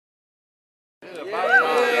Yay!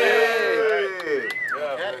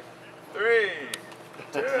 Yeah. 3,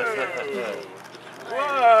 2,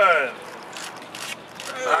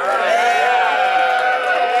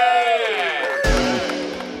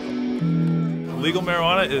 1. Legal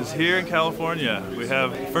marijuana is here in California. We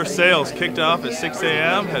have first sales kicked off at 6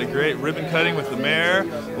 a.m. Had a great ribbon cutting with the mayor,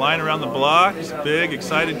 line around the block. It's a big,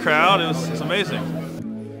 excited crowd. It's amazing.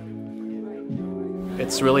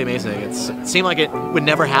 It's really amazing. It seemed like it would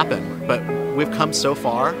never happen, but we've come so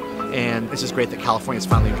far, and it's just great that California is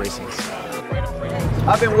finally embracing us.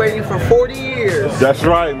 I've been waiting for 40 years. That's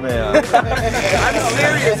right, man. I'm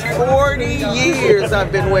serious. 40 years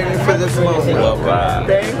I've been waiting for this moment. All right.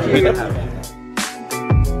 Thank you.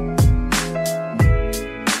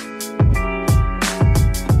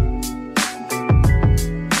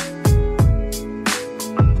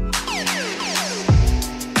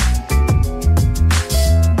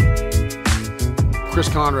 Chris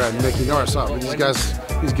Conrad and Mickey Norris.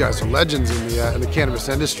 These guys are legends in the cannabis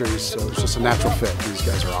industry, so it's just a natural fit. These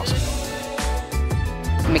guys are awesome.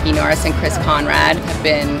 Mickey Norris and Chris Conrad have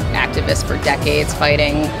been activists for decades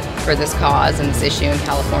fighting for this cause and this issue in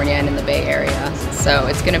California and in the Bay Area. So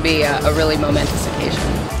it's going to be a really momentous occasion.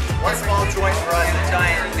 One small joint for us, a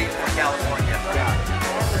giant leap for California.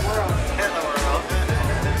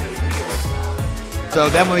 So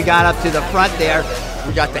then when we got up to the front there,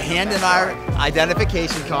 we got to hand in our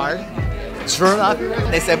identification card. Sure enough,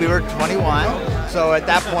 they said we were 21. So at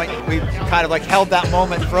that point, we kind of like held that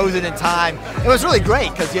moment, frozen in time. It was really great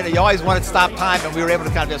because you always wanted to stop time, and we were able to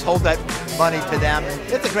kind of just hold that money to them.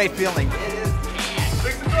 It's a great feeling.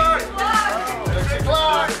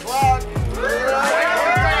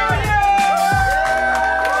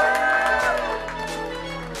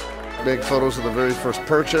 Big photos of the very first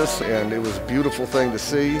purchase, and it was a beautiful thing to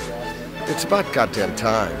see. It's about goddamn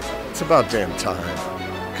time. It's about damn time.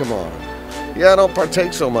 Come on. Yeah, I don't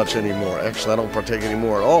partake so much anymore. Actually, I don't partake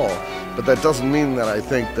anymore at all. But that doesn't mean that I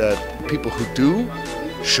think that people who do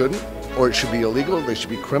shouldn't, or it should be illegal, they should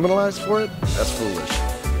be criminalized for it. That's foolish.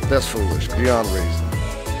 That's foolish, beyond reason.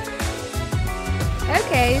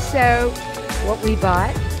 Okay, so what we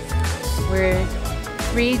bought were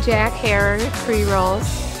 3 Jack Herer pre-rolls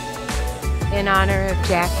in honor of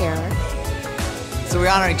Jack Herer. So we're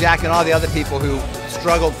honoring Jack and all the other people who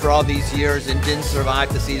struggled for all these years and didn't survive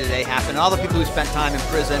to see the day happen. All the people who spent time in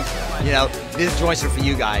prison, these joints are for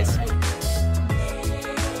you guys.